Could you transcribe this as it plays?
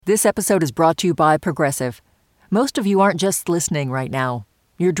This episode is brought to you by Progressive. Most of you aren't just listening right now.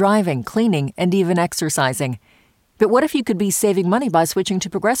 You're driving, cleaning, and even exercising. But what if you could be saving money by switching to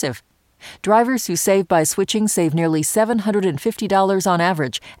Progressive? Drivers who save by switching save nearly $750 on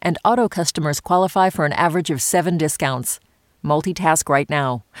average, and auto customers qualify for an average of 7 discounts. Multitask right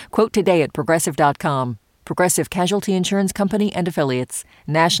now. Quote today at Progressive.com. Progressive Casualty Insurance Company and Affiliates.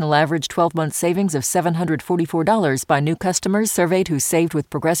 National average 12-month savings of $744 by new customers surveyed who saved with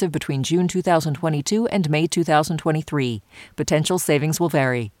Progressive between June 2022 and May 2023. Potential savings will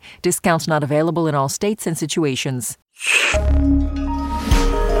vary. Discounts not available in all states and situations.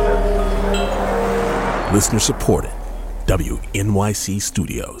 Listener supported. WNYC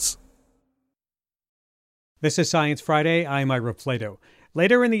Studios. This is Science Friday. I'm Ira Plato.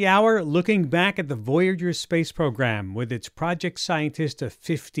 Later in the hour, looking back at the Voyager space program with its project scientist of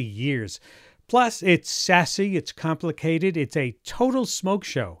 50 years. Plus, it's sassy, it's complicated, it's a total smoke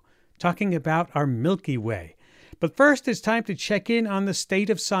show, talking about our Milky Way. But first, it's time to check in on the state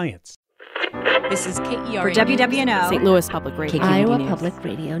of science. This is KERA for WWNO, St. Louis Public Radio, Iowa Public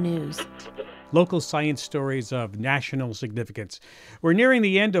Radio News. Local science stories of national significance. We're nearing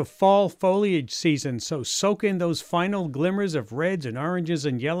the end of fall foliage season, so soak in those final glimmers of reds and oranges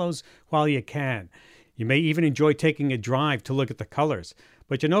and yellows while you can. You may even enjoy taking a drive to look at the colors.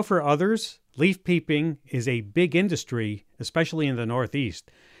 But you know, for others, leaf peeping is a big industry, especially in the Northeast.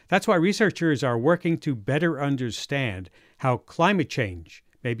 That's why researchers are working to better understand how climate change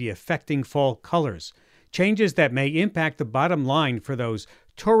may be affecting fall colors, changes that may impact the bottom line for those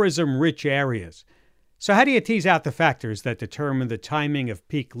tourism-rich areas. So how do you tease out the factors that determine the timing of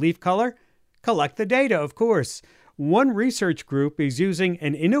peak leaf color? Collect the data, of course. One research group is using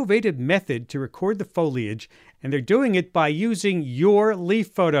an innovative method to record the foliage, and they're doing it by using your leaf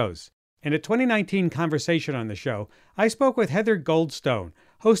photos. In a 2019 conversation on the show, I spoke with Heather Goldstone,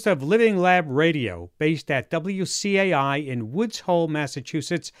 host of Living Lab Radio, based at WCAI in Woods Hole,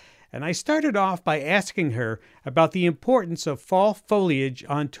 Massachusetts, and I started off by asking her about the importance of fall foliage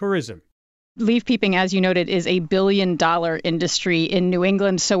on tourism. Leaf peeping, as you noted, is a billion-dollar industry in New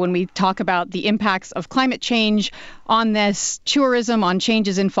England. So when we talk about the impacts of climate change on this tourism, on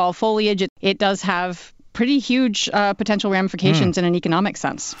changes in fall foliage, it does have pretty huge potential ramifications in an economic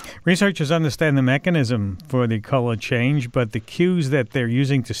sense. Researchers understand the mechanism for the color change, but the cues that they're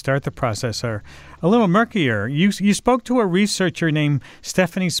using to start the process are a little murkier. You spoke to a researcher named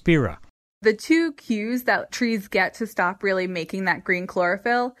Stephanie Spira. The two cues that trees get to stop really making that green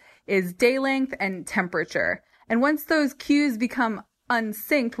chlorophyll is day length and temperature. And once those cues become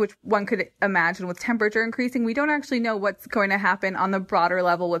unsynced, which one could imagine with temperature increasing, we don't actually know what's going to happen on the broader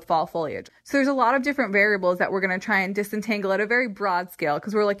level with fall foliage. So there's a lot of different variables that we're going to try and disentangle at a very broad scale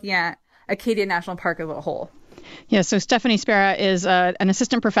because we're looking at Acadia National Park as a whole. Yeah, so Stephanie Spera is an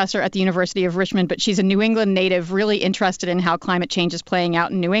assistant professor at the University of Richmond, but she's a New England native, really interested in how climate change is playing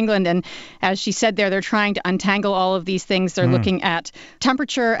out in New England. And as she said there, they're trying to untangle all of these things. They're looking at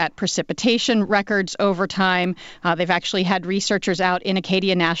temperature, at precipitation records over time. They've actually had researchers out in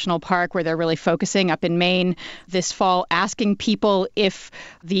Acadia National Park where they're really focusing up in Maine this fall, asking people if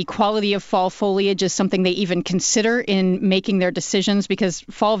the quality of fall foliage is something they even consider in making their decisions, because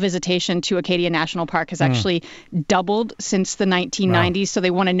fall visitation to Acadia National Park has actually doubled since the 1990s. Wow. So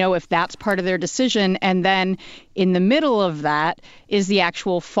they want to know if that's part of their decision. And then in the middle of that is the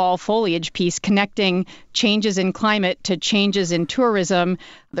actual fall foliage piece, connecting changes in climate to changes in tourism.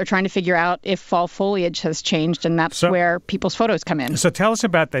 They're trying to figure out if fall foliage has changed, and that's where people's photos come in. So tell us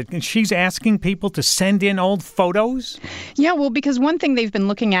about that. She's asking people to send in old photos? Yeah, well, because one thing they've been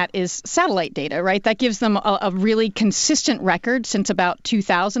looking at is satellite data, right? That gives them a really consistent record since about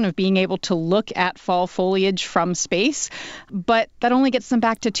 2000 of being able to look at fall foliage from space. But that only gets them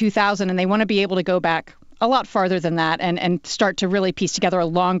back to 2000, and they want to be able to go back a lot farther than that and start to really piece together a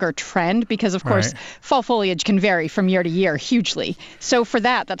longer trend, because, of course, fall foliage can vary from year to year hugely. So for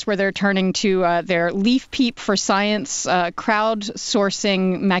that's where they're turning to their Leaf Peep for Science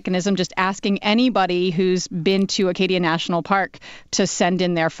crowdsourcing mechanism, just asking anybody who's been to Acadia National Park to send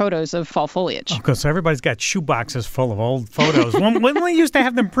in their photos of fall foliage. Okay, so everybody's got shoeboxes full of old photos. when we used to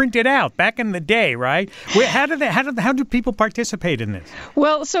have them printed out back in the day, right? How do people participate in this?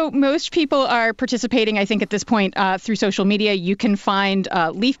 Well, so most people are participating, I think at this point, through social media. You can find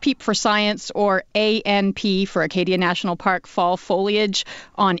Leaf Peep for Science or ANP for Acadia National Park fall foliage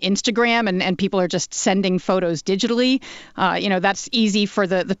on Instagram, and people are just sending photos digitally. That's easy for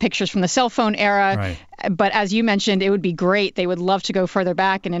the pictures from the cell phone era. Right. But as you mentioned, it would be great. They would love to go further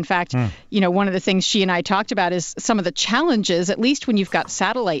back. And in fact, one of the things she and I talked about is some of the challenges, at least when you've got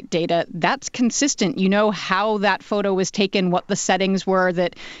satellite data, that's consistent. You know how that photo was taken, what the settings were,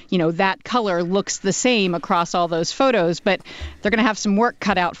 that, that color looks the same across all those photos. But they're going to have some work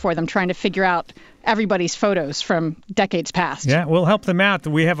cut out for them trying to figure out everybody's photos from decades past. Yeah, we'll help them out.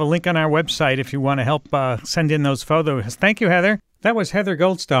 We have a link on our website if you want to help send in those photos. Thank you, Heather. That was Heather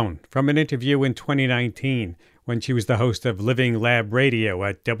Goldstone from an interview in 2019 when she was the host of Living Lab Radio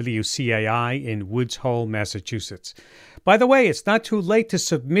at WCAI in Woods Hole, Massachusetts. By the way, it's not too late to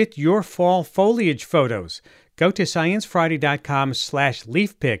submit your fall foliage photos. Go to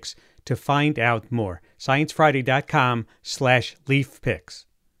sciencefriday.com/leafpics to find out more. sciencefriday.com/leafpics.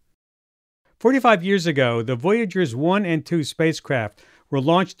 45 years ago, the Voyagers 1 and 2 spacecraft were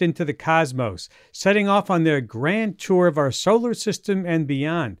launched into the cosmos, setting off on their grand tour of our solar system and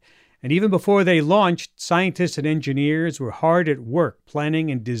beyond. And even before they launched, scientists and engineers were hard at work planning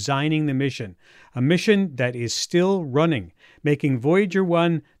and designing the mission, a mission that is still running, making Voyager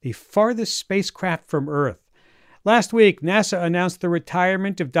 1 the farthest spacecraft from Earth. Last week, NASA announced the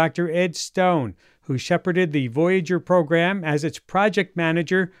retirement of Dr. Ed Stone, who shepherded the Voyager program as its project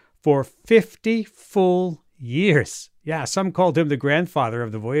manager for 50 full years. Yeah, some called him the grandfather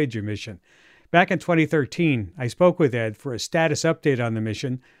of the Voyager mission. Back in 2013, I spoke with Ed for a status update on the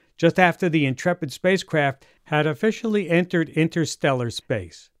mission, just after the Intrepid spacecraft had officially entered interstellar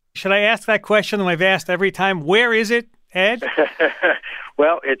space. Should I ask that question I've asked every time? Where is it, Ed?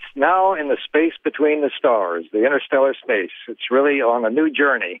 Well, it's now in the space between the stars, the interstellar space. It's really on a new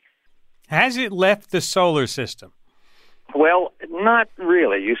journey. Has it left the solar system? Well, not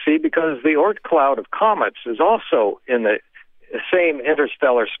really, you see, because the Oort cloud of comets is also in the same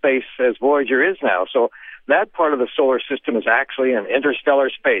interstellar space as Voyager is now. So that part of the solar system is actually in interstellar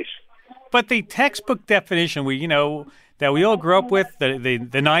space. But the textbook definition that we all grew up with,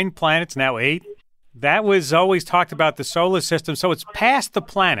 the 9 planets, now 8, that was always talked about the solar system. So it's past the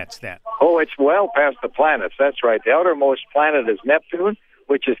planets then. Oh, it's well past the planets. That's right. The outermost planet is Neptune,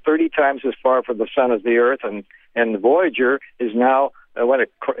 which is 30 times as far from the sun as the Earth, and the Voyager is now, when it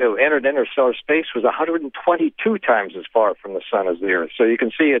entered interstellar space, was 122 times as far from the sun as the Earth. So you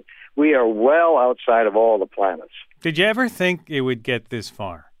can see it. We are well outside of all the planets. Did you ever think it would get this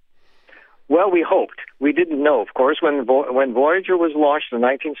far? Well, we hoped. We didn't know, of course. When Voyager was launched in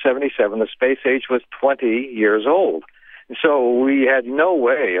 1977, the space age was 20 years old. So we had no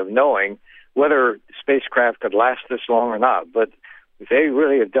way of knowing whether spacecraft could last this long or not. But they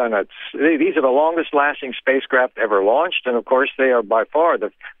really have done it. These are the longest-lasting spacecraft ever launched, and of course they are by far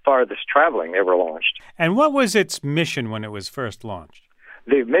the farthest traveling ever launched. And what was its mission when it was first launched?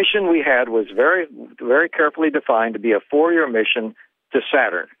 The mission we had was very, very carefully defined to be a 4-year mission to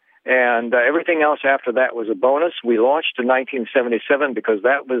Saturn. And everything else after that was a bonus. We launched in 1977 because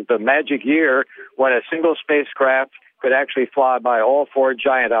that was the magic year when a single spacecraft could actually fly by all 4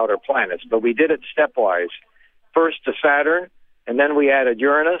 giant outer planets. But we did it stepwise. First to Saturn, and then we added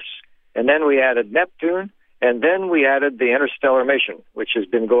Uranus, and then we added Neptune, and then we added the interstellar mission, which has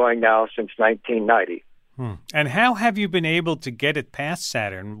been going now since 1990. And how have you been able to get it past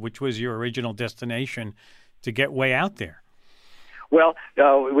Saturn, which was your original destination, to get way out there? Well,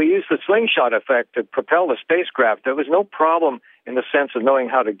 we used the slingshot effect to propel the spacecraft. There was no problem in the sense of knowing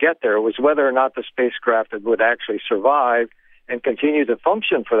how to get there. It was whether or not the spacecraft would actually survive and continue to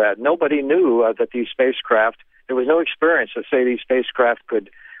function for that. Nobody knew that these spacecraft, there was no experience to say these spacecraft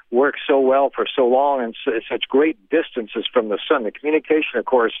could work so well for so long and such great distances from the sun. The communication, of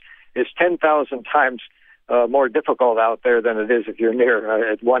course, is 10,000 times more difficult out there than it is if you're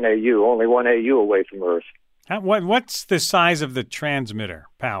near at 1 AU, only 1 AU away from Earth. What's the size of the transmitter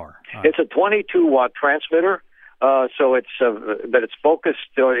power? It's a 22-watt transmitter, so it's but it's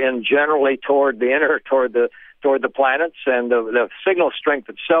focused in generally toward the planets, and the signal strength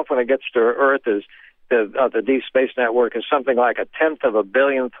itself when it gets to Earth is the Deep Space Network is something like 1/10 of a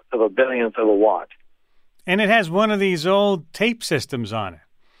billionth of a watt. And it has one of these old tape systems on it.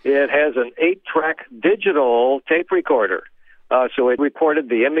 It has an 8-track digital tape recorder. So it recorded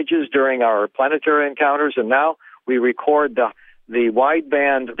the images during our planetary encounters, and now we record the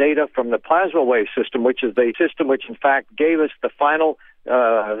wideband data from the plasma wave system, which is the system which, in fact, gave us the final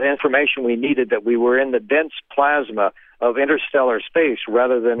information we needed, that we were in the dense plasma of interstellar space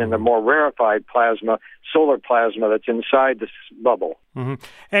rather than in the more rarefied plasma, solar plasma that's inside this bubble. Mm-hmm.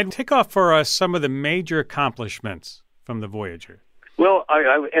 And tick off for us some of the major accomplishments from the Voyager. Well,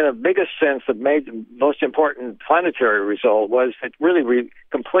 in the biggest sense, the most important planetary result was it really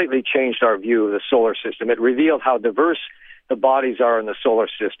completely changed our view of the solar system. It revealed how diverse the bodies are in the solar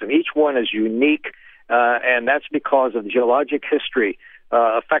system. Each one is unique and that's because of geologic history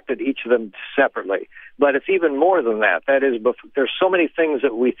affected each of them separately. But it's even more than that. That is, there's so many things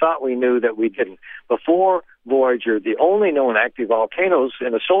that we thought we knew that we didn't. Before Voyager, the only known active volcanoes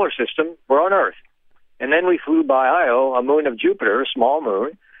in the solar system were on Earth. And then we flew by Io, a moon of Jupiter, a small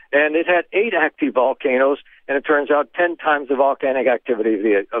moon, and it had 8 active volcanoes, and it turns out 10 times the volcanic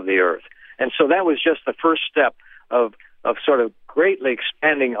activity of the Earth. And so that was just the first step of sort of greatly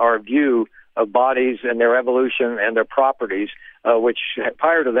expanding our view of bodies and their evolution and their properties, which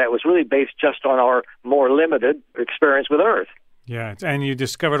prior to that was really based just on our more limited experience with Earth. Yeah, and you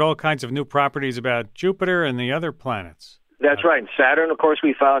discovered all kinds of new properties about Jupiter and the other planets. That's right. Saturn, of course,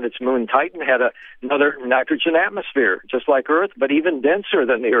 we found its moon Titan had another nitrogen atmosphere, just like Earth, but even denser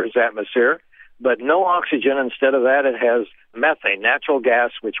than the Earth's atmosphere, but no oxygen. Instead of that, it has methane, natural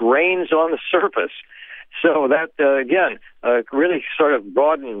gas, which rains on the surface. So that, again, really sort of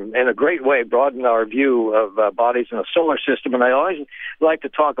broadened, in a great way, broadened our view of bodies in the solar system. And I always like to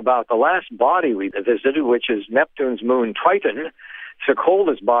talk about the last body we visited, which is Neptune's moon Triton. It's the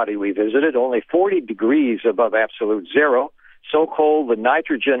coldest body we visited, only 40 degrees above absolute zero. So cold, the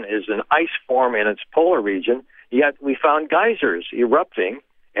nitrogen is an ice form in its polar region, yet we found geysers erupting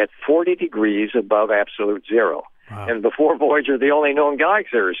at 40 degrees above absolute zero. Wow. And before Voyager, the only known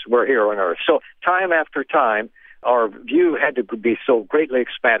geysers were here on Earth. So time after time, our view had to be so greatly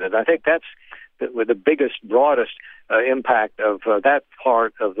expanded. I think that's the biggest, broadest impact of that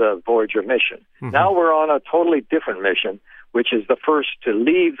part of the Voyager mission. Mm-hmm. Now we're on a totally different mission, which is the first to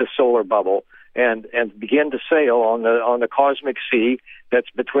leave the solar bubble and begin to sail on the cosmic sea that's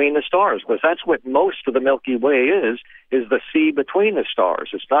between the stars, because that's what most of the Milky Way is the sea between the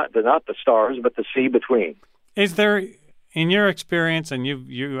stars. They're not the stars, but the sea between. Is there, in your experience, and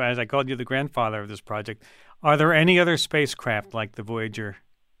you, as I called you the grandfather of this project, are there any other spacecraft like the Voyager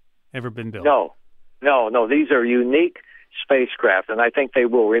ever been built? No. These are unique spacecraft, and I think they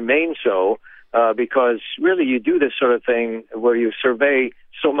will remain so because really you do this sort of thing where you survey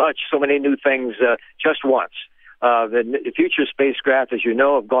so many new things just once. The future spacecraft, as you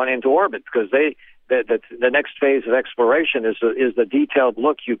know, have gone into orbit because the next phase of exploration is the detailed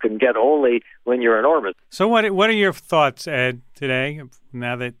look you can get only when you're in orbit. So what are your thoughts, Ed, today,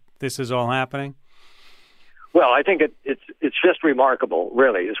 now that this is all happening? Well, I think it's just remarkable,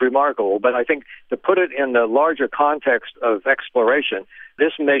 really. It's remarkable. But I think to put it in the larger context of exploration,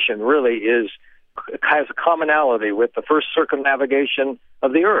 this mission really has a commonality with the first circumnavigation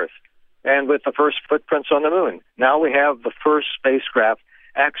of the Earth and with the first footprints on the moon. Now we have the first spacecraft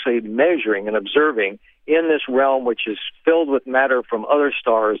actually measuring and observing in this realm which is filled with matter from other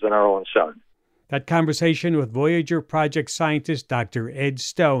stars than our own sun. That conversation with Voyager project scientist Dr. Ed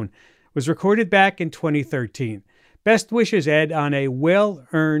Stone was recorded back in 2013. Best wishes, Ed, on a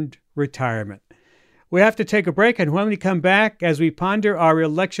well-earned retirement. We have to take a break, and when we come back, as we ponder our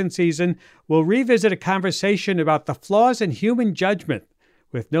election season, we'll revisit a conversation about the flaws in human judgment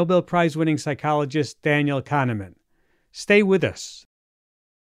with Nobel Prize-winning psychologist Daniel Kahneman. Stay with us.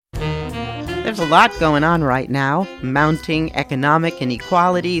 There's a lot going on right now. Mounting economic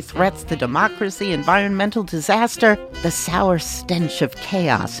inequality, threats to democracy, environmental disaster, the sour stench of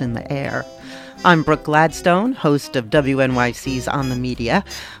chaos in the air. I'm Brooke Gladstone, host of WNYC's On the Media.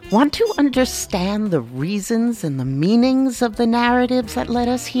 Want to understand the reasons and the meanings of the narratives that led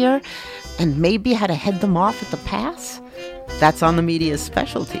us here, and maybe how to head them off at the pass? That's On the Media's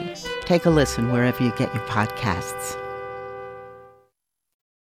specialty. Take a listen wherever you get your podcasts.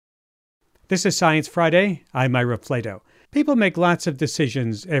 This is Science Friday. I'm Ira Flato. People make lots of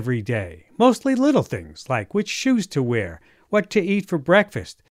decisions every day, mostly little things like which shoes to wear, what to eat for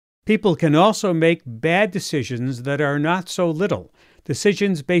breakfast. People can also make bad decisions that are not so little,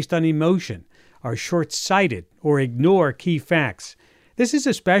 decisions based on emotion, are short-sighted, or ignore key facts. This is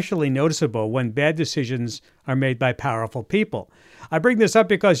especially noticeable when bad decisions are made by powerful people. I bring this up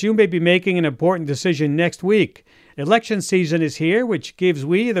because you may be making an important decision next week. Election season is here, which gives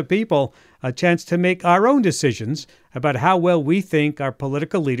we, the people, a chance to make our own decisions about how well we think our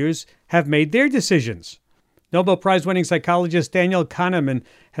political leaders have made their decisions. Nobel Prize-winning psychologist Daniel Kahneman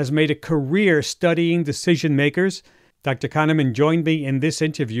has made a career studying decision makers. Dr. Kahneman joined me in this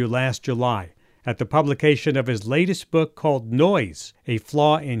interview last July at the publication of his latest book called Noise, A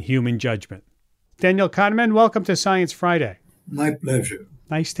Flaw in Human Judgment. Daniel Kahneman, welcome to Science Friday. My pleasure.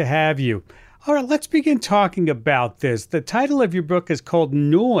 Nice to have you. All right, let's begin talking about this. The title of your book is called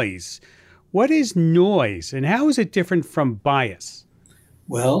Noise. What is noise, and how is it different from bias?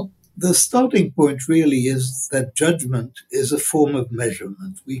 Well, the starting point really is that judgment is a form of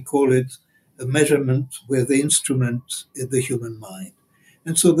measurement. We call it a measurement with the instrument in the human mind.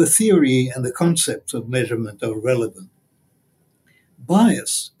 And so the theory and the concepts of measurement are relevant.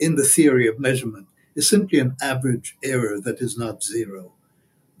 Bias in the theory of measurement is simply an average error that is not zero.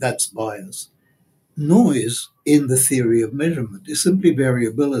 That's bias. Noise in the theory of measurement is simply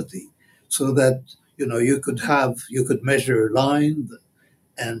variability, so that you could measure a line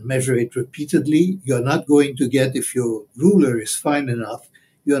and measure it repeatedly. You're not going to get, if your ruler is fine enough,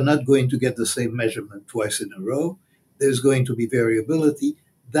 you're not going to get the same measurement twice in a row. There's going to be variability.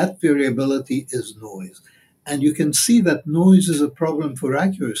 That variability is noise. And you can see that noise is a problem for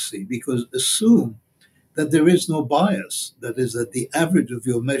accuracy, because assume that there is no bias. That is, that the average of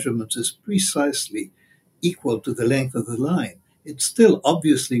your measurements is precisely equal to the length of the line. It's still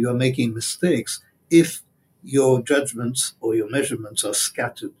obviously you're making mistakes if your judgments or your measurements are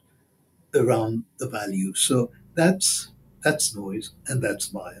scattered around the value. So that's noise and that's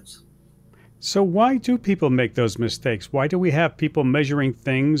bias. So why do people make those mistakes? Why do we have people measuring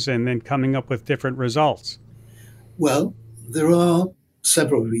things and then coming up with different results? Well, there are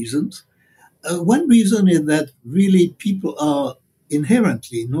several reasons. One reason is that really people are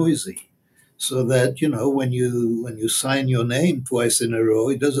inherently noisy. So that, when you sign your name twice in a row,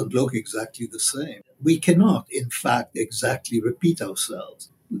 it doesn't look exactly the same. We cannot, in fact, exactly repeat ourselves.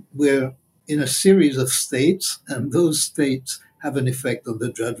 We're in a series of states, and those states have an effect on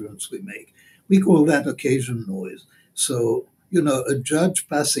the judgments we make. We call that occasion noise. So, a judge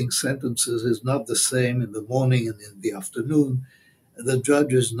passing sentences is not the same in the morning and in the afternoon. The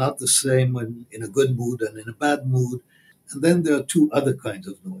judge is not the same when in a good mood and in a bad mood. And then there are two other kinds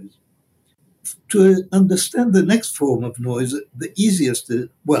of noise. To understand the next form of noise, the easiest is,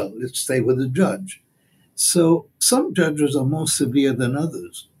 let's stay with the judge. So some judges are more severe than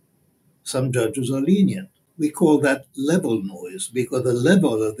others. Some judges are lenient. We call that level noise, because the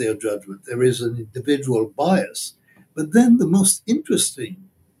level of their judgment, there is an individual bias. But then the most interesting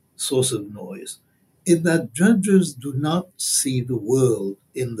source of noise is that judges do not see the world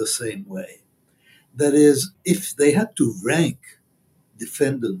in the same way. That is, if they had to rank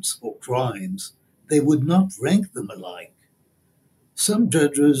defendants or crimes, they would not rank them alike. Some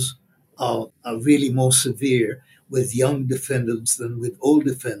judges are really more severe with young defendants than with old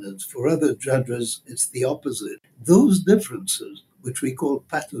defendants. For other judges, it's the opposite. Those differences, which we call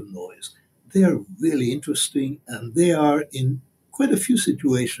pattern noise, they are really interesting, and they are, in quite a few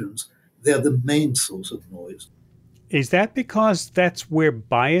situations, they are the main source of noise. Is that because that's where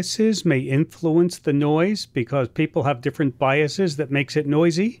biases may influence the noise, because people have different biases that makes it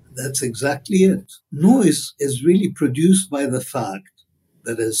noisy? That's exactly it. Noise is really produced by the fact,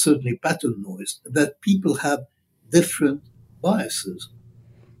 that is certainly pattern noise, that people have different biases.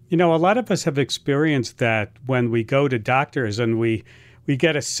 A lot of us have experienced that when we go to doctors and we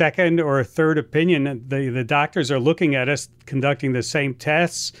get a second or a third opinion. The doctors are looking at us, conducting the same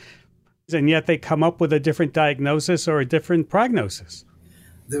tests, and yet they come up with a different diagnosis or a different prognosis.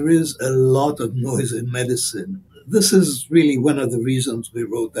 There is a lot of noise in medicine. This is really one of the reasons we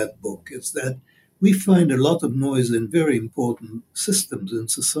wrote that book, is that we find a lot of noise in very important systems in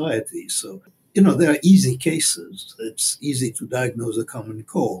society. So, there are easy cases. It's easy to diagnose a common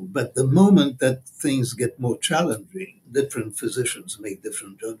cold. But the moment that things get more challenging, different physicians make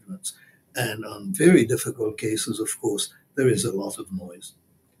different judgments. And on very difficult cases, of course, there is a lot of noise.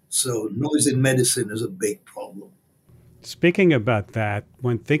 So noise in medicine is a big problem. Speaking about that,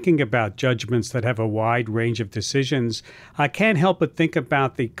 when thinking about judgments that have a wide range of decisions, I can't help but think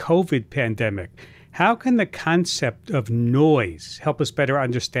about the COVID pandemic. How can the concept of noise help us better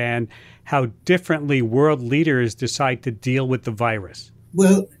understand how differently world leaders decide to deal with the virus?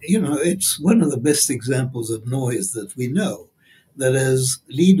 Well, it's one of the best examples of noise that we know. That is,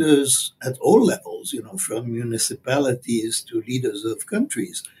 leaders at all levels, from municipalities to leaders of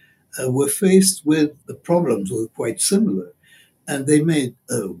countries, were faced with the problems were quite similar, and they made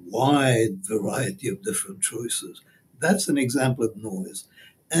a wide variety of different choices. That's an example of noise.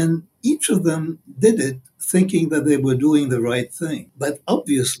 And each of them did it thinking that they were doing the right thing. But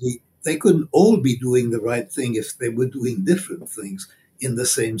obviously, they couldn't all be doing the right thing if they were doing different things in the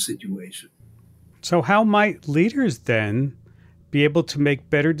same situation. So how might leaders then be able to make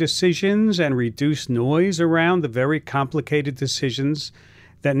better decisions and reduce noise around the very complicated decisions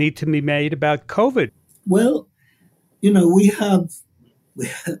that need to be made about COVID? Well, we have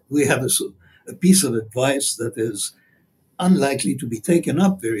a piece of advice that is unlikely to be taken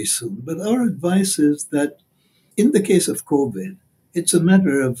up very soon. But our advice is that in the case of COVID, it's a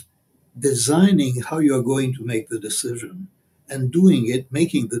matter of designing how you're going to make the decision and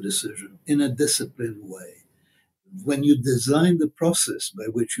making the decision in a disciplined way. When you design the process by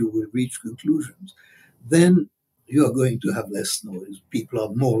which you will reach conclusions, then you are going to have less noise. People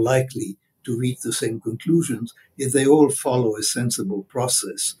are more likely to reach the same conclusions if they all follow a sensible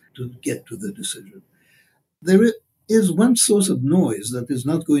process to get to the decision. There is one source of noise that is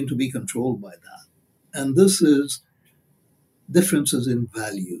not going to be controlled by that, and this is differences in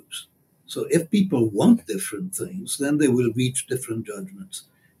values. So if people want different things, then they will reach different judgments.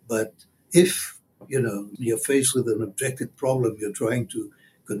 But if, you're faced with an objective problem, you're trying to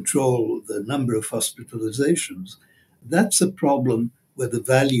control the number of hospitalizations, that's a problem where the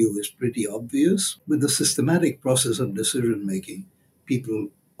value is pretty obvious. With the systematic process of decision making, people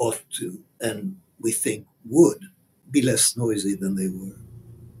ought to, and we think would, be less noisy than they were.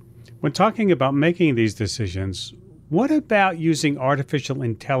 When talking about making these decisions, what about using artificial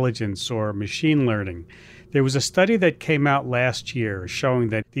intelligence or machine learning? There was a study that came out last year showing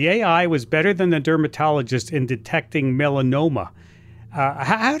that the AI was better than the dermatologist in detecting melanoma.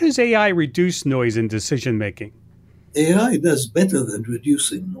 How does AI reduce noise in decision making? AI does better than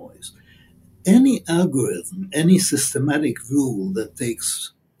reducing noise. Any algorithm, any systematic rule that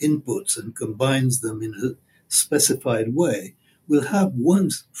takes inputs and combines them in a specified way will have one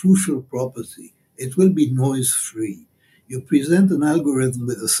crucial property. It will be noise-free. You present an algorithm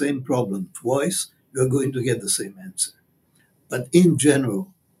with the same problem twice, you're going to get the same answer. But in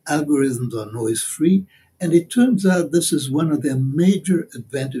general, algorithms are noise-free, and it turns out this is one of their major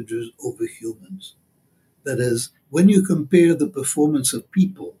advantages over humans. That is, when you compare the performance of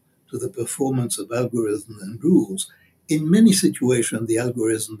people to the performance of algorithms and rules, in many situations, the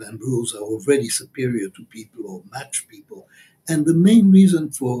algorithms and rules are already superior to people or match people. And the main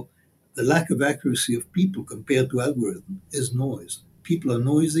reason for the lack of accuracy of people compared to algorithms is noise. People are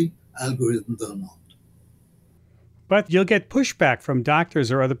noisy, algorithms are not. But you'll get pushback from doctors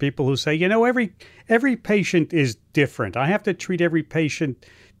or other people who say, every patient is different. I have to treat every patient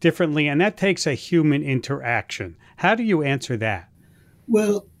differently, and that takes a human interaction. How do you answer that?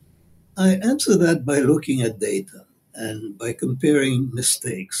 Well, I answer that by looking at data and by comparing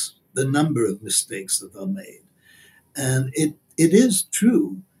mistakes, the number of mistakes that are made. And it is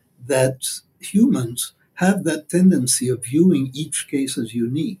true that humans have that tendency of viewing each case as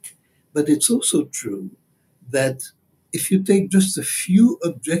unique. But it's also true that if you take just a few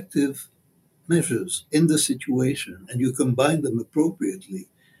objective measures in the situation and you combine them appropriately,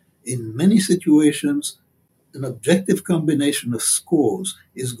 in many situations, an objective combination of scores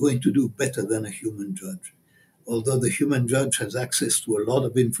is going to do better than a human judge. Although the human judge has access to a lot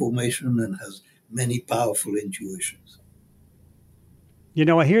of information and has many powerful intuitions.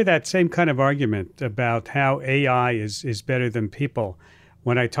 I hear that same kind of argument about how AI is better than people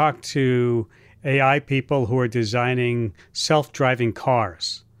when I talk to AI people who are designing self-driving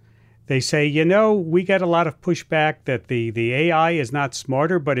cars. They say, we get a lot of pushback that the AI is not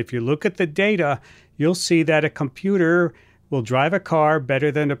smarter, but if you look at the data, you'll see that a computer will drive a car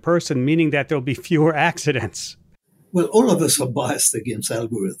better than a person, meaning that there'll be fewer accidents. Well, all of us are biased against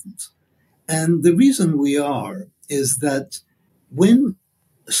algorithms. And the reason we are is that when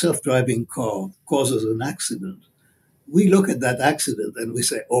a self-driving car causes an accident, we look at that accident and we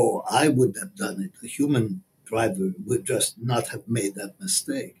say, I wouldn't have done it. A human driver would just not have made that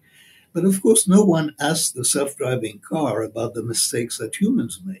mistake. But of course, no one asks the self-driving car about the mistakes that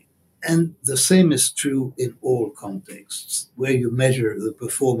humans make. And the same is true in all contexts, where you measure the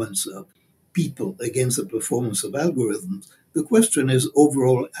performance of people against the performance of algorithms. The question is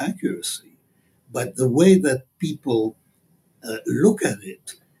overall accuracy. But the way that people look at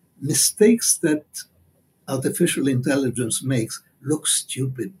it, mistakes that artificial intelligence makes look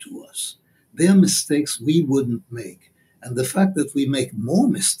stupid to us. They are mistakes we wouldn't make. And the fact that we make more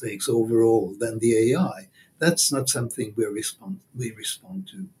mistakes overall than the AI, that's not something we respond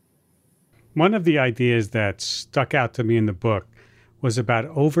to. One of the ideas that stuck out to me in the book was about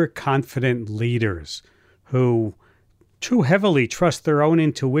overconfident leaders who too heavily trust their own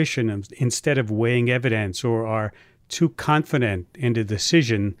intuition instead of weighing evidence, or are too confident in a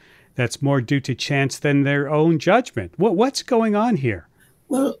decision that's more due to chance than their own judgment. What's going on here?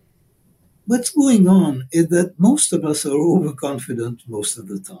 Well, what's going on is that most of us are overconfident most of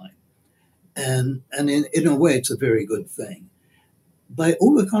the time. And in a way, it's a very good thing. By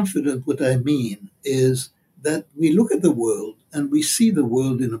overconfident, what I mean is that we look at the world and we see the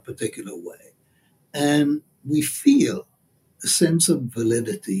world in a particular way. And we feel a sense of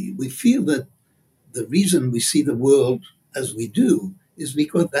validity. We feel that the reason we see the world as we do is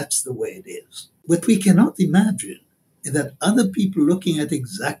because that's the way it is. What we cannot imagine is that other people looking at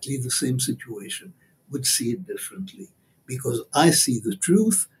exactly the same situation would see it differently. Because I see the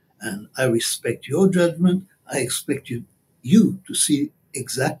truth and I respect your judgment, I expect you to see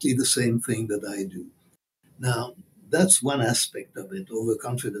exactly the same thing that I do. Now, that's one aspect of it.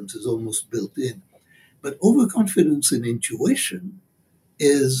 Overconfidence is almost built in. But overconfidence in intuition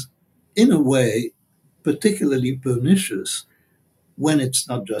is, in a way, particularly pernicious when it's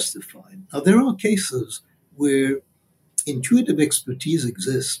not justified. Now, there are cases where intuitive expertise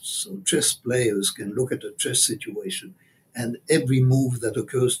exists, so chess players can look at a chess situation and every move that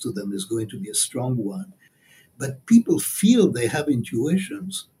occurs to them is going to be a strong one. But people feel they have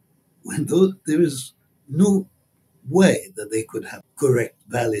intuitions when there is no way that they could have correct,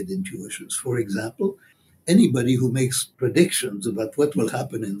 valid intuitions. For example, anybody who makes predictions about what will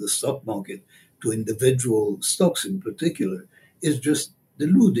happen in the stock market to individual stocks in particular is just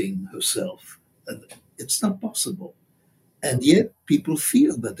deluding herself. And it's not possible. And yet people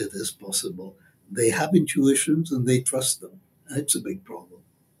feel that it is possible. They have intuitions and they trust them. And it's a big problem.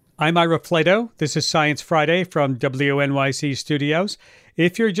 I'm Ira Flato. This is Science Friday from WNYC Studios.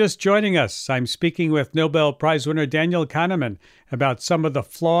 If you're just joining us, I'm speaking with Nobel Prize winner Daniel Kahneman about some of the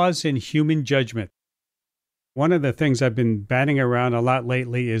flaws in human judgment. One of the things I've been batting around a lot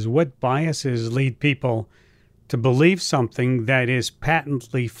lately is what biases lead people to believe something that is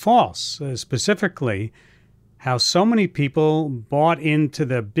patently false, specifically how so many people bought into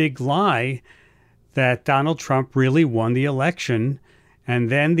the big lie that Donald Trump really won the election and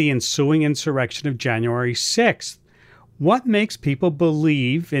then the ensuing insurrection of January 6th. What makes people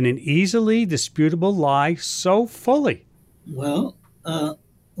believe in an easily disputable lie so fully? Well,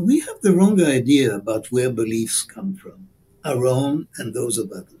 we have the wrong idea about where beliefs come from, our own and those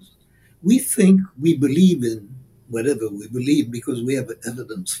of others. We think we believe in whatever we believe because we have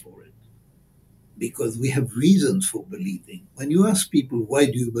evidence for it, because we have reasons for believing. When you ask people, why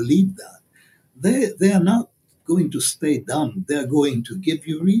do you believe that? They are not going to stay dumb. They're going to give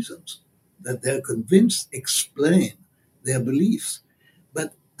you reasons that they're convinced explain their beliefs.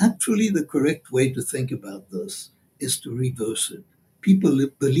 But actually, the correct way to think about this is to reverse it. People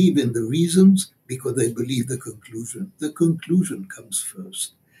believe in the reasons because they believe the conclusion. The conclusion comes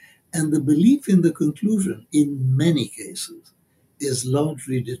first. And the belief in the conclusion, in many cases, is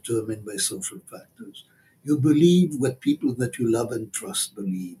largely determined by social factors. You believe what people that you love and trust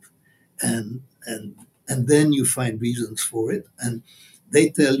believe. And then you find reasons for it. And they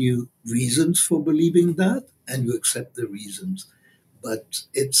tell you reasons for believing that, and you accept the reasons. But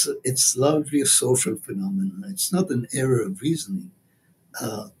it's largely a social phenomenon. It's not an error of reasoning.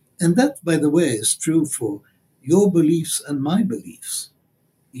 And that, by the way, is true for your beliefs and my beliefs.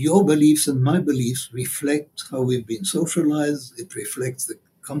 Your beliefs and my beliefs reflect how we've been socialized. It reflects the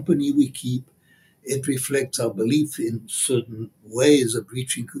company we keep. It reflects our belief in certain ways of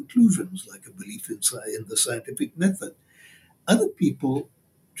reaching conclusions, like a belief in the scientific method. Other people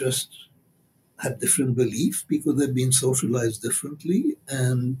just have different beliefs because they've been socialized differently,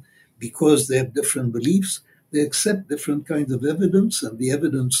 and because they have different beliefs, they accept different kinds of evidence, and the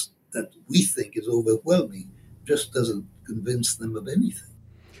evidence that we think is overwhelming just doesn't convince them of anything.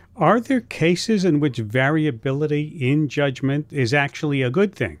 Are there cases in which variability in judgment is actually a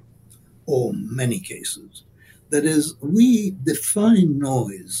good thing? Or many cases. That is, we define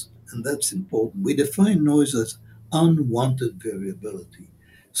noise, and that's important. We define noise as unwanted variability,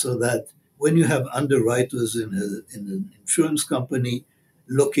 so that when you have underwriters in an insurance company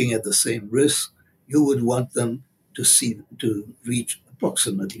looking at the same risk, you would want them to reach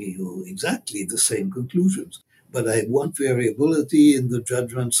approximately or exactly the same conclusions. But I want variability in the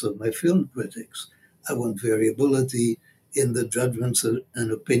judgments of my film critics. I want variability in the judgments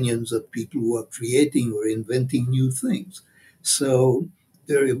and opinions of people who are creating or inventing new things. So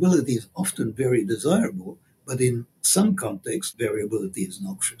variability is often very desirable, but in some contexts, variability is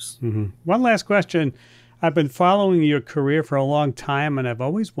noxious. Mm-hmm. One last question. I've been following your career for a long time, and I've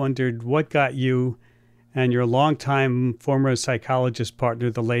always wondered what got you and your longtime former psychologist partner,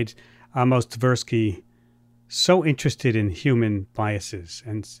 the late Amos Tversky, so interested in human biases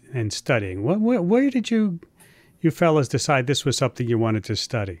and studying. Where did you fellas decide this was something you wanted to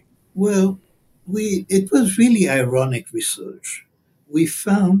study? Well, it was really ironic research. We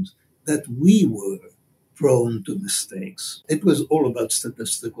found that we were prone to mistakes. It was all about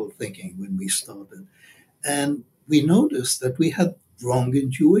statistical thinking when we started. And we noticed that we had wrong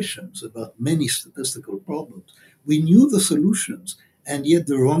intuitions about many statistical problems. We knew the solutions, and yet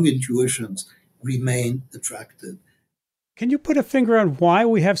the wrong intuitions remained attractive. Can you put a finger on why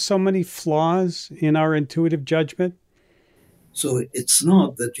we have so many flaws in our intuitive judgment? So it's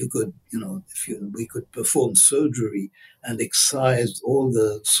not that you could, we could perform surgery and excise all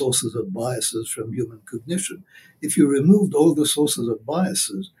the sources of biases from human cognition. If you removed all the sources of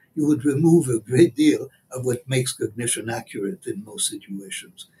biases, you would remove a great deal of what makes cognition accurate in most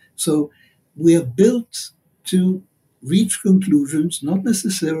situations. So we are built to reach conclusions, not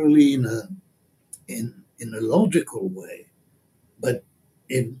necessarily in a logical way, but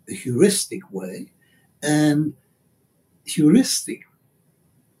in a heuristic way. And heuristic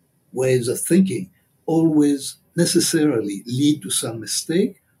ways of thinking always necessarily lead to some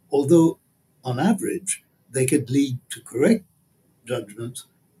mistake, although on average they could lead to correct judgments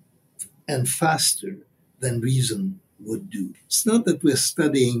and faster than reason would do. It's not that we're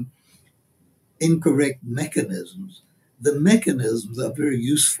studying incorrect mechanisms. The mechanisms are very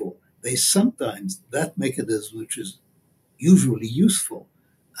useful. That mechanism, which is usually useful,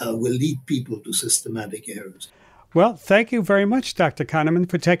 will lead people to systematic errors. Well, thank you very much, Dr. Kahneman,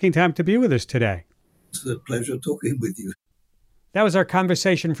 for taking time to be with us today. It's a pleasure talking with you. That was our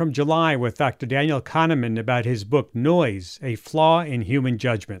conversation from July with Dr. Daniel Kahneman about his book, Noise, A Flaw in Human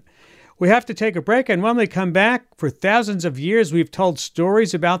Judgment. We have to take a break, and when we come back, for thousands of years we've told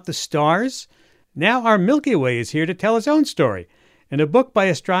stories about the stars. Now our Milky Way is here to tell its own story in a book by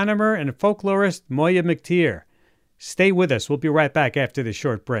astronomer and folklorist Moya McTeer. Stay with us. We'll be right back after this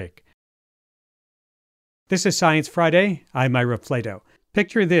short break. This is Science Friday. I'm Ira Flato.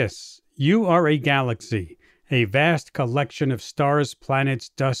 Picture this. You are a galaxy, a vast collection of stars, planets,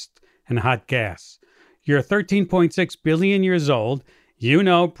 dust, and hot gas. You're 13.6 billion years old. You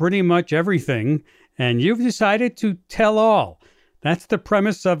know pretty much everything, and you've decided to tell all. That's the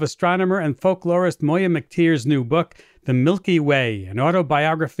premise of astronomer and folklorist Moya McTeer's new book, The Milky Way, an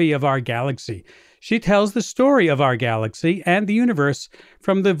autobiography of our galaxy. She tells the story of our galaxy and the universe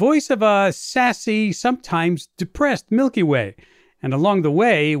from the voice of a sassy, sometimes depressed Milky Way. And along the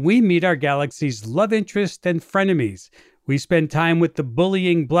way, we meet our galaxy's love interest and frenemies. We spend time with the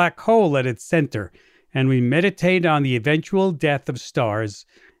bullying black hole at its center, and we meditate on the eventual death of stars.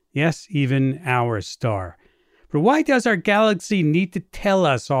 Yes, even our star. But why does our galaxy need to tell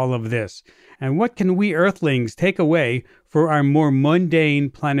us all of this? And what can we Earthlings take away for our more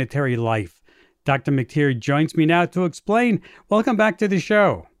mundane planetary life? Dr. McTeer joins me now to explain. Welcome back to the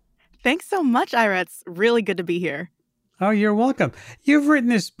show. Thanks so much, Ira. It's really good to be here. Oh, you're welcome. You've written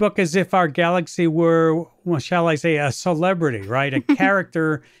this book as if our galaxy were, well, shall I say, a celebrity, right? A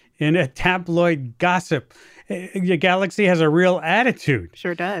character in a tabloid gossip. Your galaxy has a real attitude.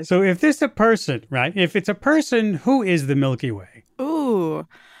 Sure does. So if this is a person, right? If it's a person, who is the Milky Way? Ooh,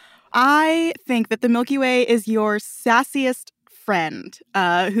 I think that the Milky Way is your sassiest friend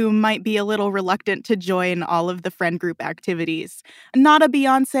who might be a little reluctant to join all of the friend group activities. Not a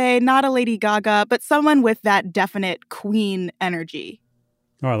Beyonce, not a Lady Gaga, but someone with that definite queen energy.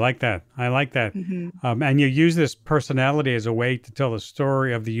 Oh, I like that. I like that. Mm-hmm. And you use this personality as a way to tell the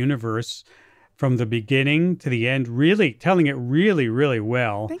story of the universe from the beginning to the end, really telling it really, really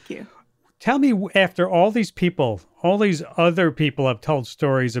well. Thank you. Tell me, after all these people, all these other people have told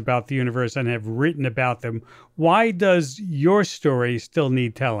stories about the universe and have written about them, why does your story still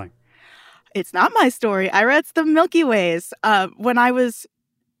need telling? It's not my story, Ira. It's the Milky Way's. When I was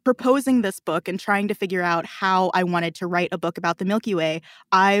proposing this book and trying to figure out how I wanted to write a book about the Milky Way,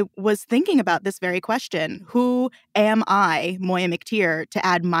 I was thinking about this very question. Who am I, Moya McTeer, to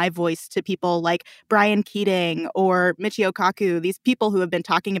add my voice to people like Brian Keating or Michio Kaku, these people who have been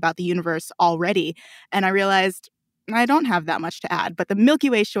talking about the universe already? And I realized I don't have that much to add, but the Milky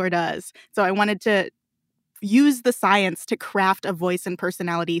Way sure does. So I wanted to use the science to craft a voice and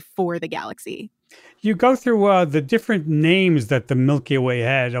personality for the galaxy. You go through the different names that the Milky Way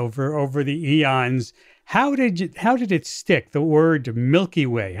had over the eons. How did it stick, the word Milky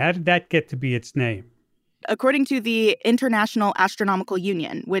Way? How did that get to be its name? According to the International Astronomical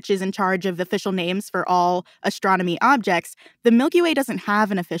Union, which is in charge of official names for all astronomy objects, the Milky Way doesn't have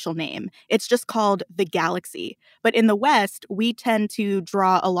an official name. It's just called the galaxy. But in the West, we tend to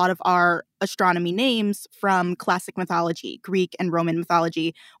draw a lot of our astronomy names from classic mythology, Greek and Roman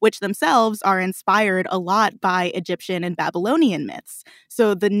mythology, which themselves are inspired a lot by Egyptian and Babylonian myths.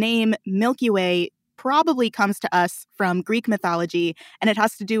 So the name Milky Way probably comes to us from Greek mythology, and it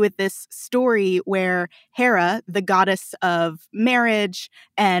has to do with this story where Hera, the goddess of marriage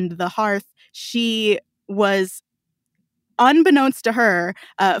and the hearth, she was, unbeknownst to her,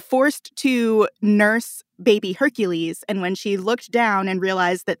 forced to nurse baby Hercules. And when she looked down and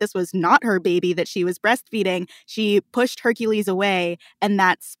realized that this was not her baby that she was breastfeeding, she pushed Hercules away, and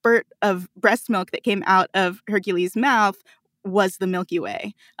that spurt of breast milk that came out of Hercules' mouth was the Milky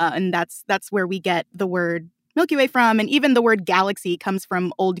Way. And that's where we get the word Milky Way from. And even the word galaxy comes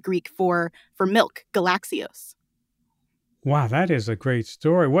from Old Greek for milk, galaxios. Wow, that is a great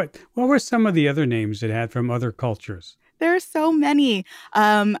story. What were some of the other names it had from other cultures? There are so many.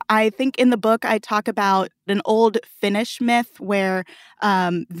 I think in the book I talk about an old Finnish myth where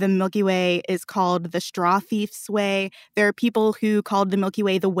the Milky Way is called the straw thief's way. There are people who called the Milky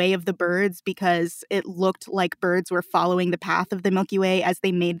Way the way of the birds because it looked like birds were following the path of the Milky Way as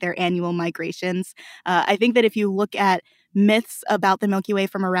they made their annual migrations. I think that if you look at myths about the Milky Way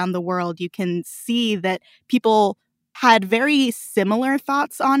from around the world, you can see that people had very similar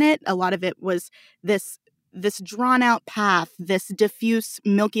thoughts on it. A lot of it was this drawn out path, this diffuse,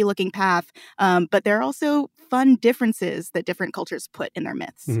 milky looking path. But there are also fun differences that different cultures put in their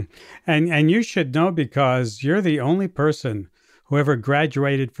myths. And you should know because you're the only person who ever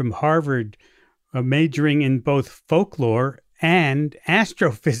graduated from Harvard majoring in both folklore and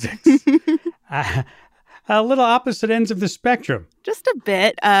astrophysics. A little opposite ends of the spectrum. Just a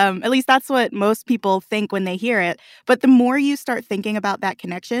bit. At least that's what most people think when they hear it. But the more you start thinking about that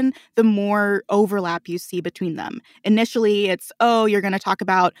connection, the more overlap you see between them. Initially, it's, you're going to talk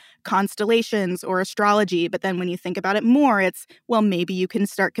about constellations or astrology. But then when you think about it more, it's, well, maybe you can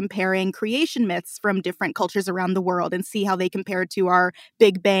start comparing creation myths from different cultures around the world and see how they compare to our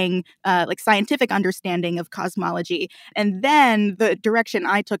Big Bang, scientific understanding of cosmology. And then the direction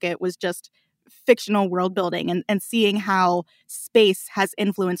I took it was just fictional world building and seeing how space has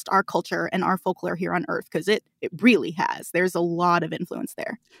influenced our culture and our folklore here on Earth, because it really has. There's a lot of influence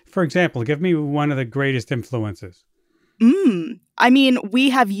there. For example, give me one of the greatest influences. I mean, we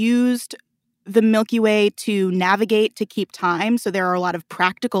have used the Milky Way to navigate, to keep time. So there are a lot of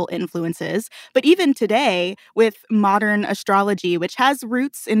practical influences. But even today, with modern astrology, which has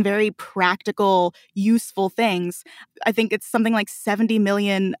roots in very practical, useful things, I think it's something like 70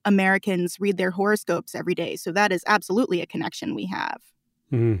 million Americans read their horoscopes every day. So that is absolutely a connection we have.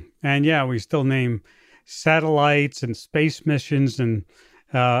 And yeah, we still name satellites and space missions and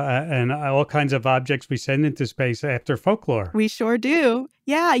all kinds of objects we send into space after folklore. We sure do.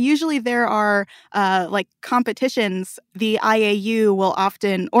 Yeah, usually there are competitions. The IAU will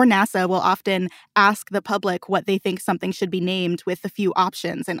often, or NASA will often ask the public what they think something should be named with a few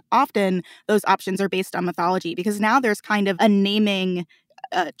options. And often those options are based on mythology because now there's kind of a naming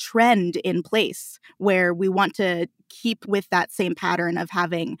trend in place where we want to keep with that same pattern of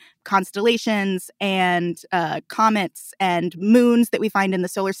having constellations and comets and moons that we find in the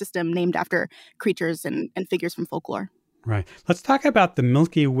solar system named after creatures and figures from folklore. Right. Let's talk about the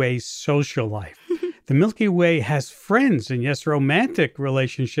Milky Way's social life. The Milky Way has friends and, yes, romantic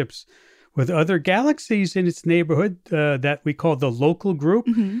relationships with other galaxies in its neighborhood that we call the local group,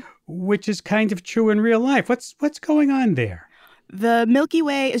 which is kind of true in real life. What's going on there? The Milky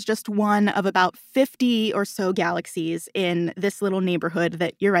Way is just one of about 50 or so galaxies in this little neighborhood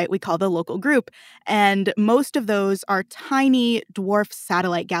that, you're right, we call the local group. And most of those are tiny dwarf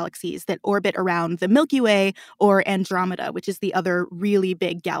satellite galaxies that orbit around the Milky Way or Andromeda, which is the other really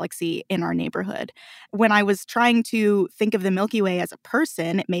big galaxy in our neighborhood. When I was trying to think of the Milky Way as a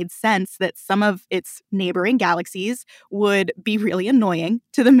person, it made sense that some of its neighboring galaxies would be really annoying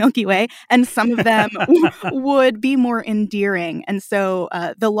to the Milky Way, and some of them would be more endearing. And so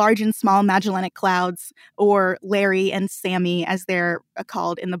the large and small Magellanic Clouds, or Larry and Sammy, as they're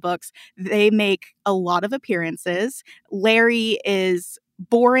called in the books, they make a lot of appearances. Larry is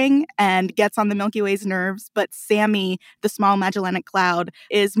boring and gets on the Milky Way's nerves, but Sammy, the small Magellanic Cloud,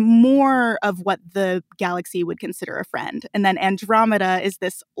 is more of what the galaxy would consider a friend. And then Andromeda is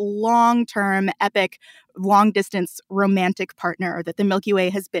this long-term, epic, long-distance romantic partner that the Milky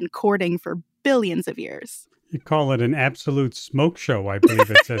Way has been courting for billions of years. You call it an absolute smoke show, I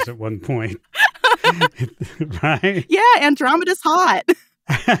believe it says at one point. Right? Yeah, Andromeda's hot.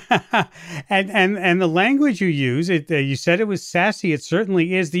 and the language you use, you said it was sassy. It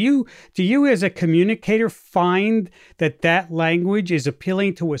certainly is. Do you as a communicator find that language is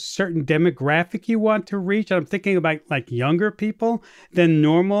appealing to a certain demographic you want to reach? I'm thinking about like younger people than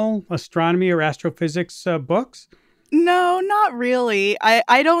normal astronomy or astrophysics books. No, not really.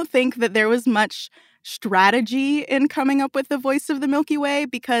 I don't think that there was much strategy in coming up with the voice of the Milky Way,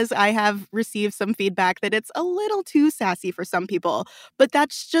 because I have received some feedback that it's a little too sassy for some people. But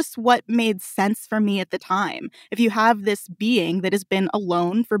that's just what made sense for me at the time. If you have this being that has been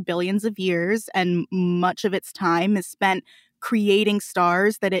alone for billions of years and much of its time is spent creating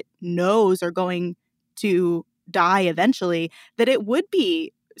stars that it knows are going to die eventually, that it would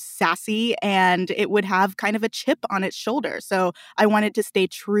be sassy and it would have kind of a chip on its shoulder. So I wanted to stay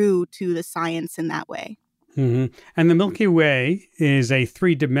true to the science in that way. And the Milky Way is a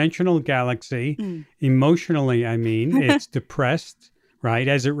three-dimensional galaxy. Emotionally, I mean, it's depressed, right,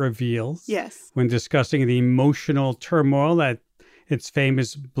 as it reveals. Yes. When discussing the emotional turmoil at its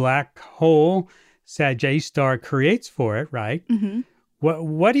famous black hole. Sagittarius star creates for it, right? Mm-hmm.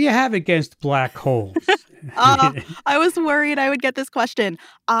 What do you have against black holes? I was worried I would get this question.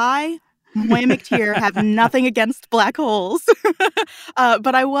 I, Moya McTeer, have nothing against black holes.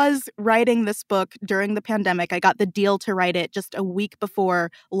 But I was writing this book during the pandemic. I got the deal to write it just a week before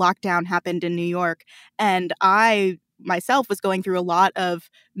lockdown happened in New York. And I myself was going through a lot of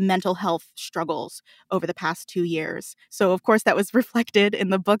mental health struggles over the past 2 years. So, of course, that was reflected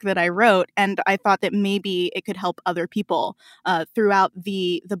in the book that I wrote. And I thought that maybe it could help other people. Throughout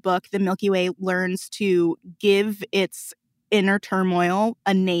the book, the Milky Way learns to give its inner turmoil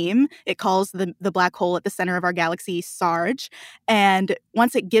a name. It calls the black hole at the center of our galaxy Sarge. And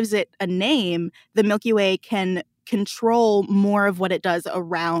once it gives it a name, the Milky Way can control more of what it does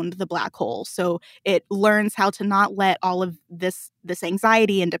around the black hole. So it learns how to not let all of this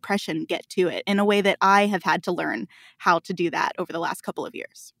anxiety and depression get to it in a way that I have had to learn how to do that over the last couple of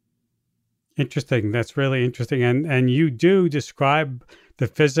years. Interesting. That's really interesting. And you do describe the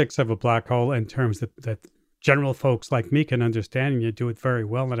physics of a black hole in terms that general folks like me can understand, and you do it very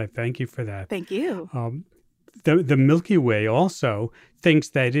well, and I thank you for that. Thank you. The Milky Way also thinks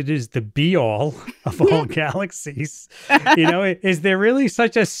that it is the be-all of all galaxies. Is there really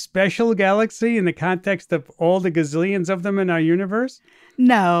such a special galaxy in the context of all the gazillions of them in our universe?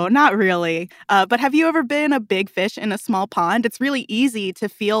 No, not really. But have you ever been a big fish in a small pond? It's really easy to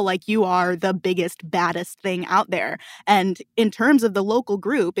feel like you are the biggest, baddest thing out there. And in terms of the local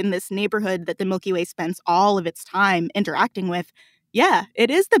group in this neighborhood that the Milky Way spends all of its time interacting with, yeah, it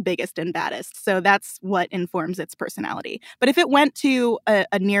is the biggest and baddest. So that's what informs its personality. But if it went to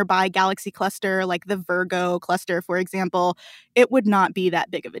a nearby galaxy cluster, like the Virgo cluster, for example, it would not be that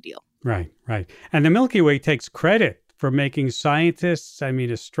big of a deal. Right. And the Milky Way takes credit for making scientists,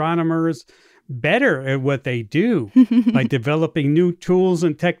 astronomers, better at what they do by developing new tools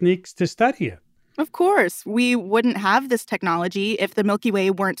and techniques to study it. Of course, we wouldn't have this technology if the Milky Way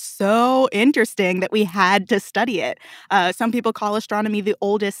weren't so interesting that we had to study it. Some people call astronomy the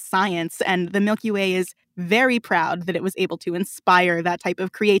oldest science, and the Milky Way is very proud that it was able to inspire that type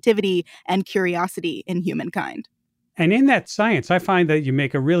of creativity and curiosity in humankind. And in that science, I find that you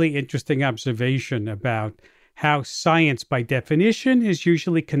make a really interesting observation about how science, by definition, is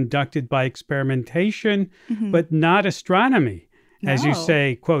usually conducted by experimentation, but not astronomy. As you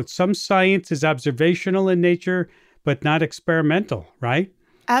say, quote, some science is observational in nature, but not experimental, right?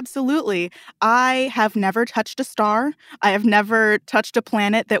 Absolutely. I have never touched a star. I have never touched a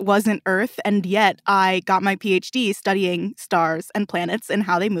planet that wasn't Earth. And yet I got my PhD studying stars and planets and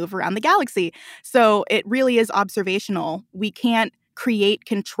how they move around the galaxy. So it really is observational. We can't create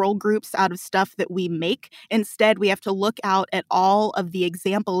control groups out of stuff that we make. Instead, we have to look out at all of the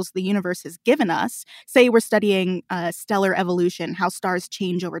examples the universe has given us. Say we're studying stellar evolution, how stars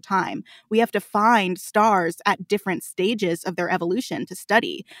change over time. We have to find stars at different stages of their evolution to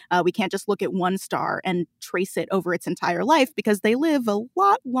study. We can't just look at one star and trace it over its entire life because they live a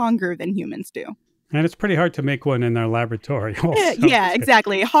lot longer than humans do. And it's pretty hard to make one in our laboratory also. Yeah,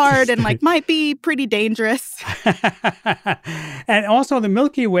 exactly. Hard and might be pretty dangerous. And also the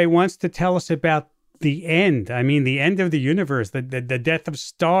Milky Way wants to tell us about the end. The end of the universe, the death of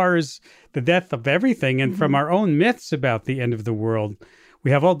stars, the death of everything. And from our own myths about the end of the world,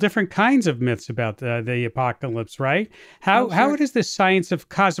 we have all different kinds of myths about the apocalypse, right? How does the science of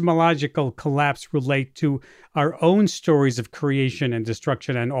cosmological collapse relate to our own stories of creation and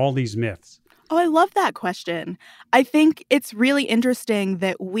destruction and all these myths? Oh, I love that question. I think it's really interesting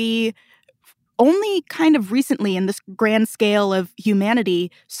that we only kind of recently in this grand scale of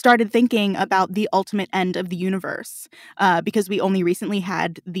humanity started thinking about the ultimate end of the universe because we only recently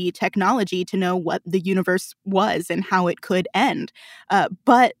had the technology to know what the universe was and how it could end.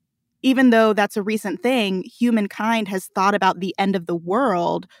 But even though that's a recent thing, humankind has thought about the end of the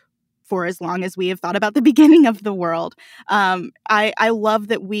world for as long as we have thought about the beginning of the world. I love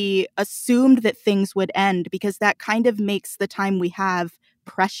that we assumed that things would end because that kind of makes the time we have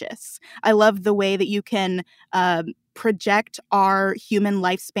precious. I love the way that you can project our human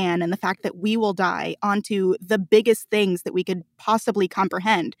lifespan and the fact that we will die onto the biggest things that we could possibly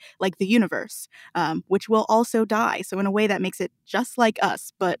comprehend, like the universe, which will also die. So in a way that makes it just like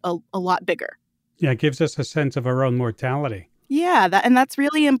us, but a lot bigger. Yeah, it gives us a sense of our own mortality. Yeah, that's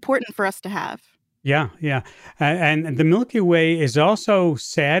really important for us to have. Yeah. And the Milky Way is also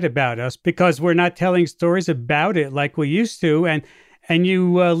sad about us because we're not telling stories about it like we used to. And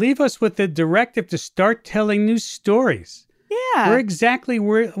you leave us with the directive to start telling new stories. Yeah. Where exactly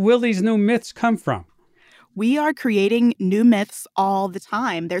will these new myths come from? we are creating new myths all the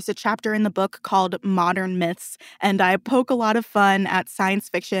time. There's a chapter in the book called Modern Myths, and I poke a lot of fun at science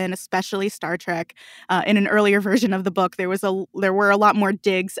fiction, especially Star Trek. In an earlier version of the book, there were a lot more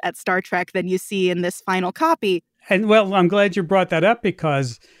digs at Star Trek than you see in this final copy. And well, I'm glad you brought that up,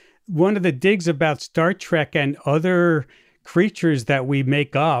 because one of the digs about Star Trek and other creatures that we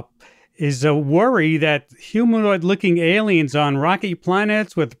make up is a worry that humanoid-looking aliens on rocky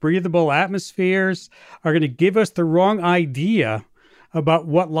planets with breathable atmospheres are going to give us the wrong idea about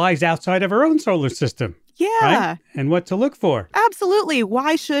what lies outside of our own solar system. Yeah. Right? And what to look for. Absolutely.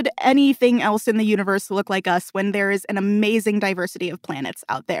 Why should anything else in the universe look like us when there is an amazing diversity of planets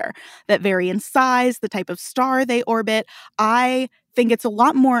out there that vary in size, the type of star they orbit? I think it's a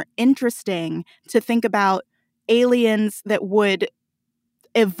lot more interesting to think about aliens that would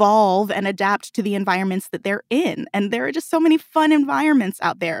evolve and adapt to the environments that they're in. And there are just so many fun environments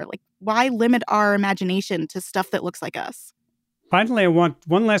out there. Like, why limit our imagination to stuff that looks like us? Finally, I want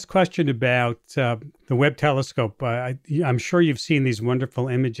one last question about the Webb telescope. I'm sure you've seen these wonderful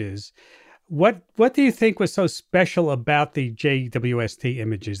images. What do you think was so special about the JWST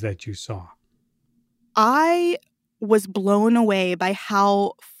images that you saw? I was blown away by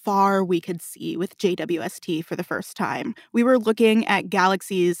how far we could see with JWST for the first time. We were looking at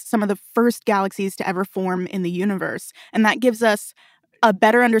galaxies, some of the first galaxies to ever form in the universe, and that gives us a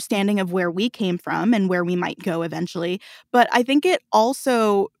better understanding of where we came from and where we might go eventually. But I think it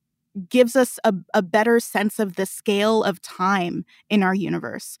also gives us a better sense of the scale of time in our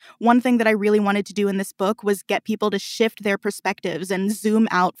universe. One thing that I really wanted to do in this book was get people to shift their perspectives and zoom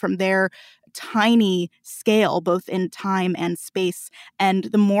out from their tiny scale, both in time and space. And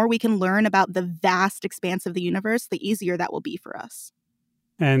the more we can learn about the vast expanse of the universe, the easier that will be for us.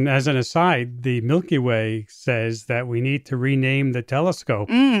 And as an aside, the Milky Way says that we need to rename the telescope.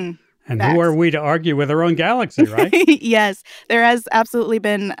 And facts. Who are we to argue with our own galaxy, right? Yes, there has absolutely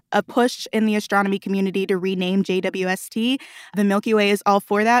been a push in the astronomy community to rename JWST. The Milky Way is all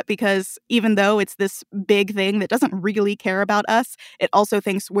for that because even though it's this big thing that doesn't really care about us, it also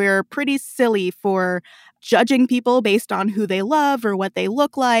thinks we're pretty silly for judging people based on who they love or what they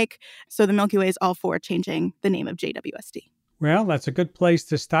look like. So the Milky Way is all for changing the name of JWST. Well, that's a good place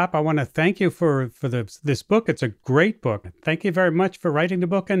to stop. I want to thank you for this book. It's a great book. Thank you very much for writing the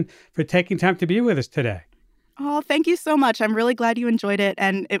book and for taking time to be with us today. Oh, thank you so much. I'm really glad you enjoyed it,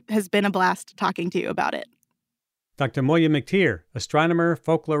 and it has been a blast talking to you about it. Dr. Moya McTeer, astronomer,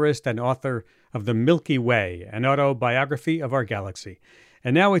 folklorist, and author of The Milky Way, an autobiography of our galaxy.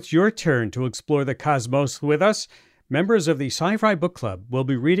 And now it's your turn to explore the cosmos with us. Members of the Sci-Fi Book Club will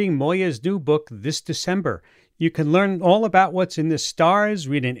be reading Moya's new book this December. You can learn all about what's in the stars,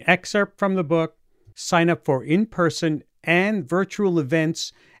 read an excerpt from the book, sign up for in-person and virtual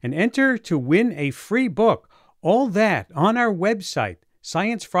events, and enter to win a free book. All that on our website,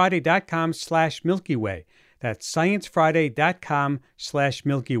 sciencefriday.com/Milky Way. That's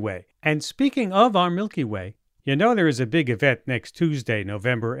sciencefriday.com/Milky Way. And speaking of our Milky Way, you know there is a big event next Tuesday,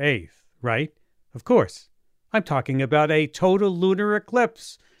 November 8th, right? Of course. I'm talking about a total lunar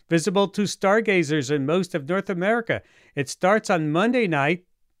eclipse, visible to stargazers in most of North America. It starts on Monday night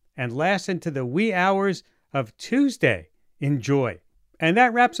and lasts into the wee hours of Tuesday. Enjoy. And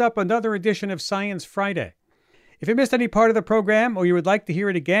that wraps up another edition of Science Friday. If you missed any part of the program or you would like to hear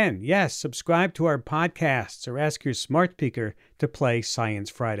it again, yes, subscribe to our podcasts or ask your smart speaker to play Science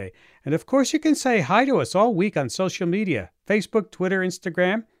Friday. And of course, you can say hi to us all week on social media, Facebook, Twitter,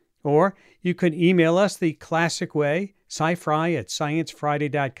 Instagram, or you can email us the classic way,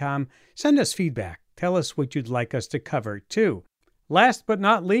 scifri@sciencefriday.com. Send us feedback. Tell us what you'd like us to cover, too. Last but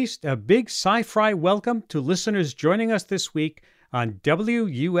not least, a big Sci-Fi welcome to listeners joining us this week on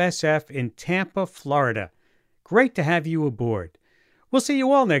WUSF in Tampa, Florida. Great to have you aboard. We'll see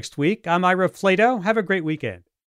you all next week. I'm Ira Flato. Have a great weekend.